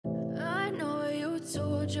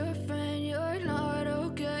told your friend you're not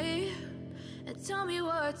okay? And tell me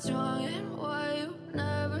what's wrong and why you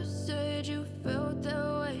never said you felt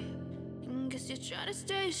that way. And guess you're trying to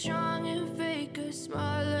stay strong and fake a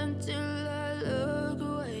smile until I look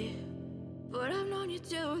away. But I've known you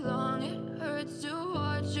too long, it hurts to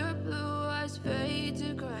watch your blue eyes fade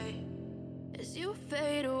to gray as you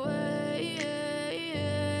fade away,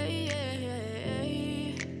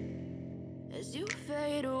 as you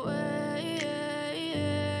fade away.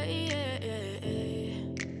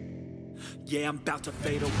 Yeah, I'm about to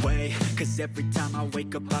fade away, cause every time I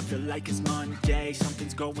wake up I feel like it's Monday.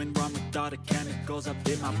 Something's going wrong with all the chemicals up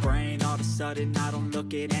in my brain. All of a sudden I don't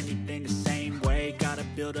look at anything the same way. Gotta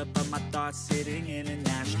build up of my thoughts sitting in an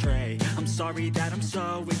ashtray. I'm sorry that I'm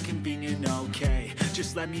so inconvenient, okay?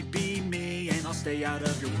 Just let me be me and I'll stay out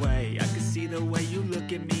of your way. I can see the way you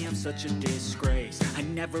look at me, I'm such a disgrace. I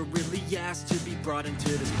never really asked to be brought into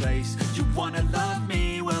this place. You wanna love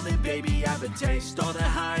me? Well then baby, have a taste. All the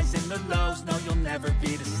highs and the lows, no, you'll never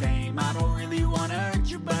be the same. I don't really wanna hurt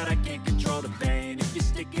you, but I can't control the pain. If you're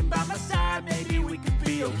sticking by my side, maybe we could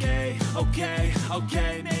be okay.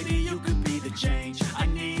 Okay, maybe you could be the change I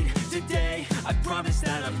need today. I promise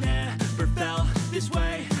that I've never felt this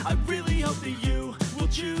way. I really hope that you will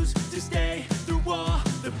choose to stay through all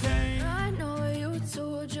the pain. I know you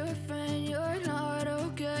told your friend you're not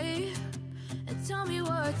okay. And tell me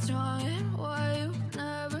what's wrong and why you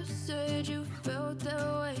never said you felt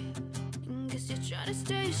that way. Guess you're trying to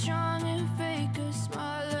stay strong and fake a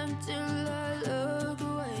smile until I look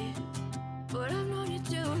away. But I've known you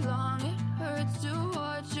too long, it hurts to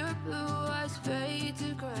watch your blue eyes fade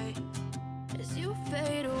to gray as you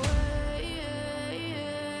fade away,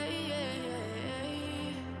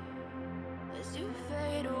 as you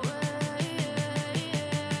fade away,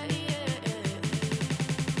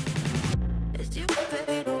 as you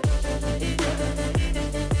fade away.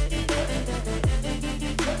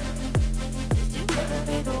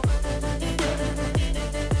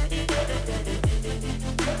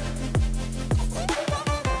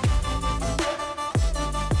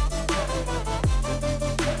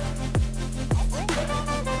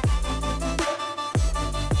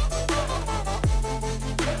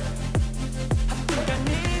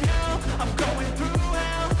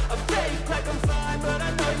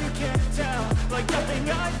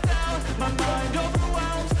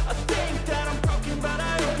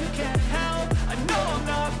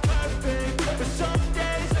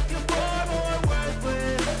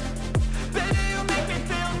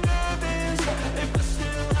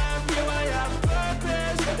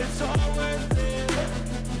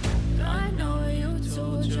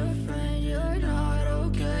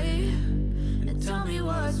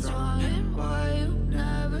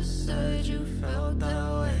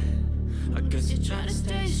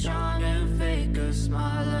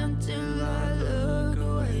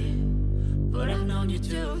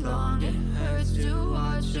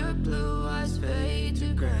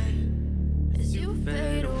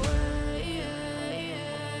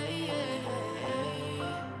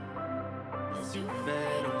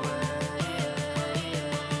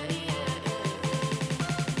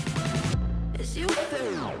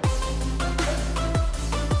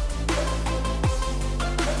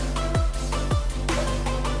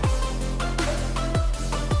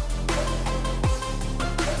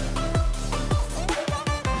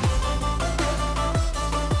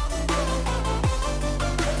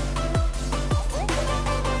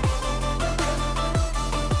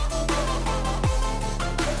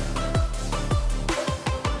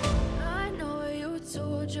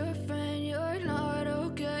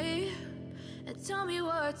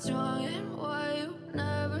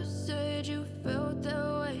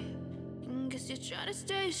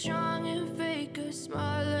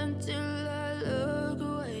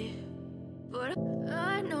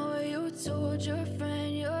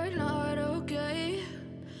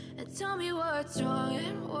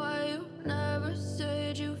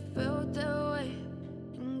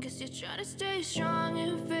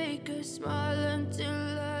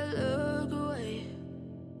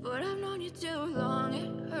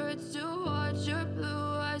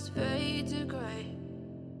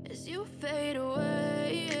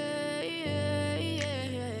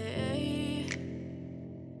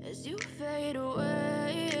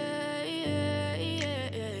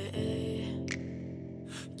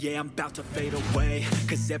 Yeah, I'm about to fade away,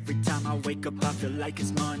 cause every time I wake up I feel like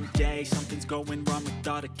it's Monday. Something's going wrong with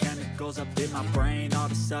all the chemicals up in my brain. All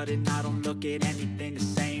of a sudden I don't look at anything the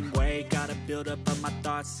same way. Gotta build up of my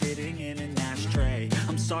thoughts sitting in an ashtray.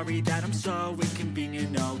 I'm sorry that I'm so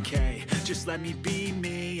inconvenient, okay? Just let me be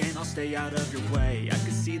me and I'll stay out of your way. I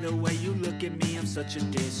can see the way you look look at me, I'm such a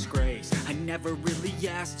disgrace. I never really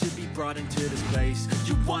asked to be brought into this place.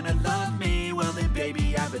 You wanna love me? Well then baby,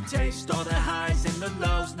 have a taste. All the highs and the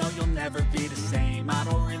lows, no, you'll never be the same. I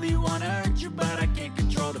don't really wanna hurt you, but I can't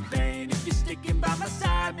control the pain. If you're sticking by my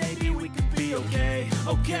side, maybe we could be okay.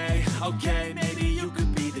 Okay, maybe you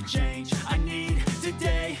could be the change I need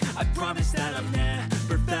today. I promise that I've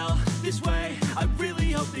never felt this way. I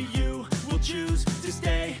really hope that you will choose to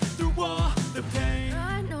stay through all the pain.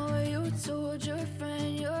 I know you told your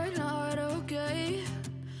friend you're not okay,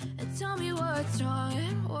 and tell me what's wrong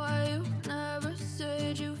and why you never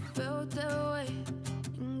said you felt that way.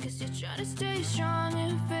 Guess you're trying to stay strong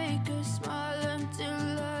and fake a smile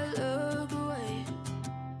until I look away.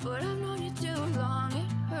 But I've known you too long,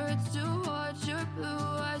 it hurts to watch your blue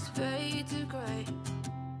eyes fade to gray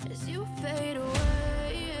as you fade away.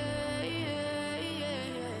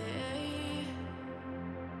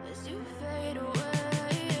 As you fade away.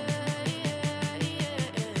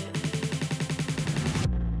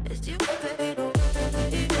 As you fade away.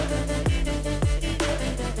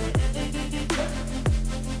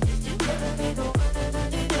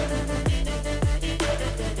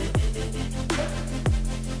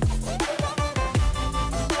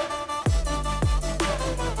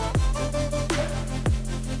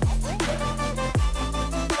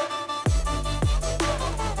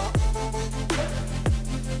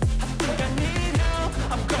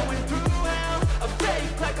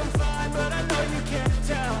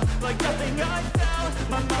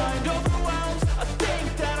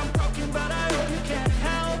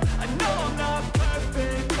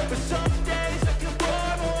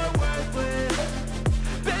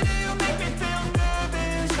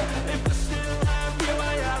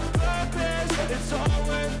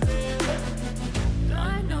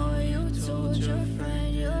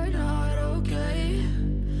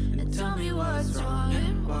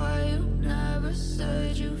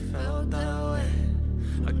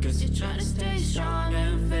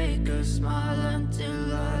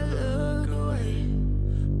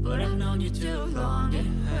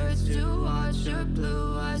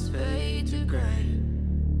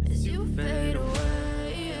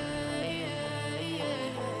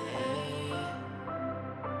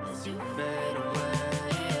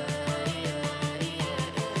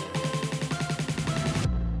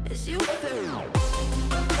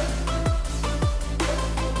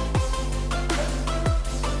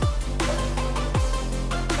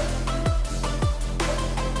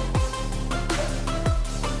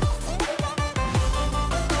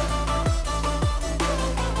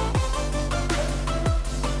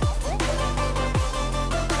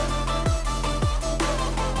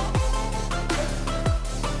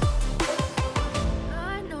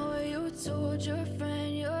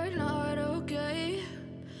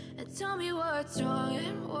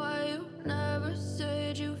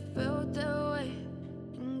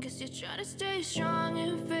 Try to stay strong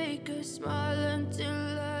and fake a smile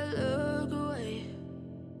until I look away.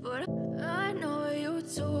 But I know you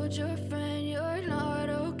told your friend you're not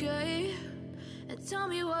okay, and tell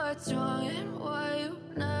me what's wrong and why you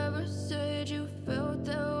never said you felt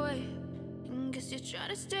that way. Guess you're trying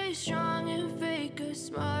to stay strong and fake a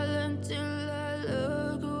smile until I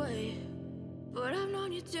look away. But I've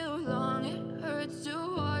known you too long, it hurts to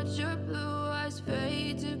watch your blue eyes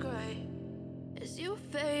fade to gray as you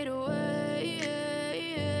fade away.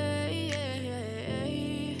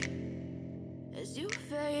 As you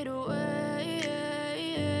fade away.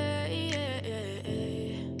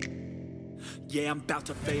 Yeah, I'm about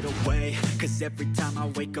to fade away, cause every time I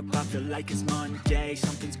wake up I feel like it's Monday.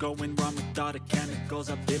 Something's going wrong with all the chemicals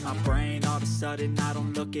up in my brain. All of a sudden I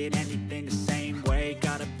don't look at anything the same way.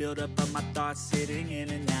 Got a buildup of my thoughts sitting in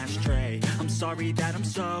an ashtray. I'm sorry that I'm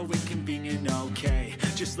so inconvenient, okay.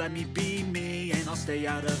 Just let me be me and I'll stay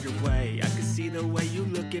out of your way. I can see the way you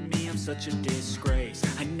look at me, I'm such a disgrace.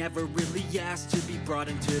 I never really asked to be brought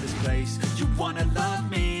into this place. You wanna love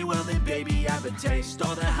me? Well then baby, have a taste.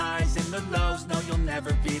 All the highs and the lows, no, you'll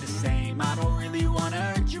never be the same. I don't really wanna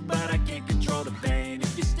hurt you, but I can't control the pain.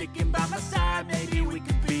 If you're sticking by my side, maybe we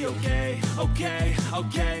could be okay.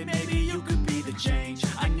 Okay, maybe you could be the change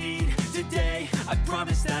I need today. I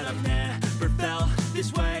promise that I've never felt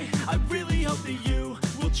this way. I really hope that you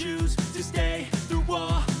will choose to stay through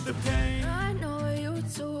all the pain. I know you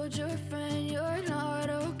told your friend you're not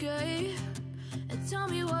okay, and tell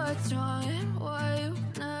me what's wrong and why you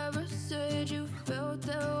never said you felt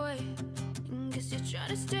that way. Guess you're trying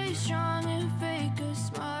to stay strong and fake a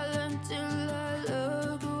smile until I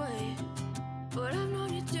look away. But I've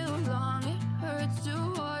known you too long, it hurts to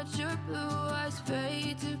watch your blue eyes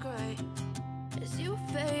fade to gray as you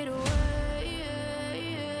fade away.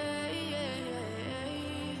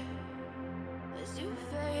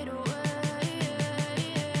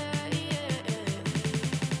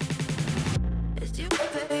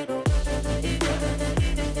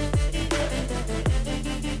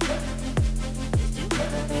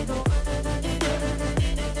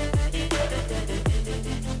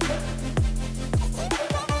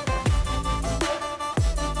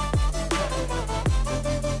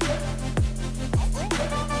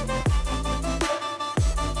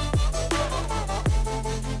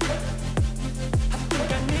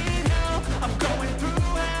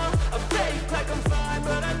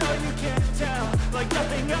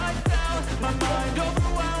 My mind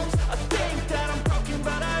overwhelms, I think that I'm broken,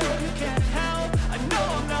 but I hope you can't help. I know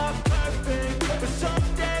I'm not perfect, but some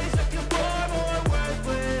days I feel far more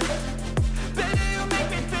worthless. Baby, you make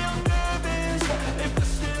me feel nervous. If I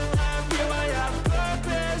still have you, I have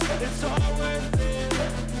purpose. It's all worth it.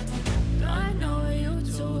 I know you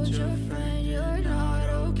told your friend you're not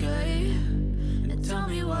okay, and tell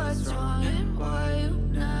me what's wrong and why you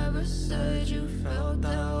never said you felt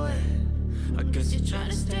that way. I guess you're trying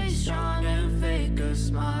to stay strong and fake a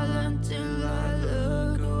smile until I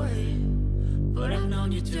look away. But I've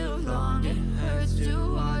known you too long, it hurts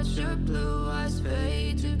to watch your blue eyes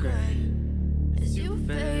fade to gray as you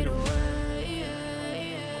fade away.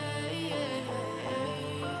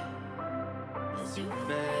 As you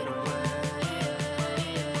fade away.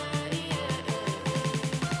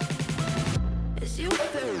 As you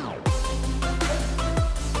fade away.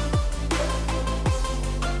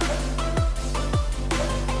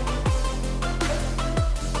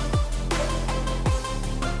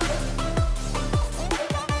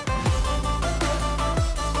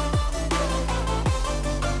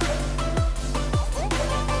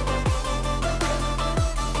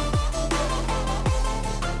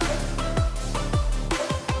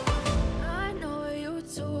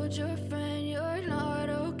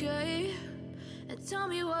 Tell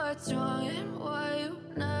me what's wrong and why you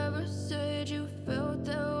never said you felt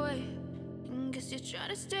that way. And guess you're trying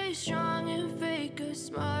to stay strong and fake a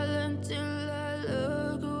smile until I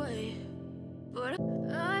look away. But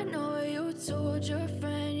I know you told your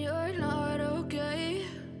friend you're not okay.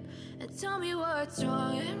 And tell me what's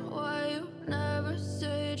wrong and why you never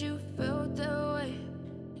said you felt that way.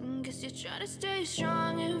 And guess you're trying to stay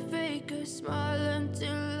strong and fake a smile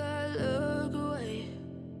until I look away.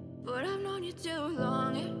 But I've known you too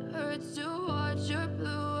long, it hurts to watch your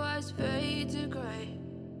blue eyes fade to gray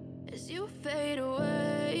as you fade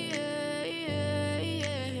away.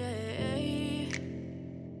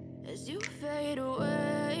 As you fade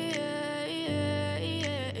away.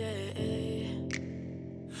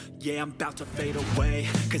 Yeah, I'm about to fade away,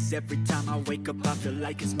 cause every time I wake up I feel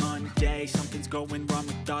like it's Monday. Something's going wrong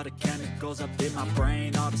with all the chemicals up in my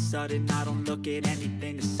brain. All of a sudden I don't look at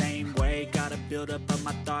anything the same way. Got a buildup of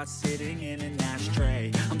my thoughts sitting in an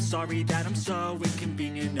ashtray. I'm sorry that I'm so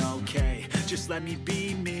inconvenient, okay. Just let me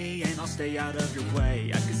be me and I'll stay out of your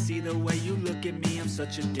way. I can see the way you look at me, I'm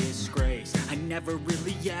such a disgrace. I never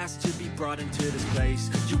really asked to be brought into this place.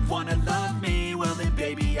 You wanna love me? Well then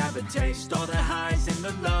baby I have a taste. All the highs and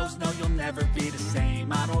the lows, no you'll never be the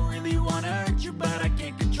same. I don't really wanna hurt you but I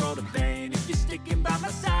can't control the pain. If you're sticking by my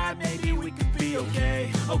side maybe we could be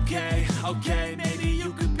okay. Okay, maybe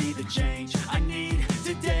you could be the change I need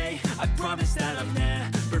today. I promise that I've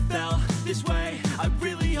never felt this way. I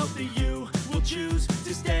really hope that you will choose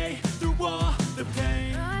to stay through all the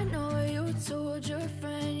pain. I know you told your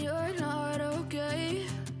friend you're not okay,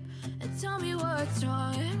 and tell me what's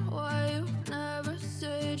wrong and why you never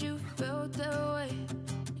said you felt that way.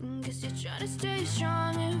 And guess you're trying to stay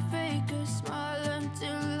strong and fake a smile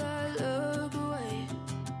until I look away.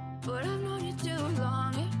 But I've known you too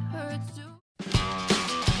long, it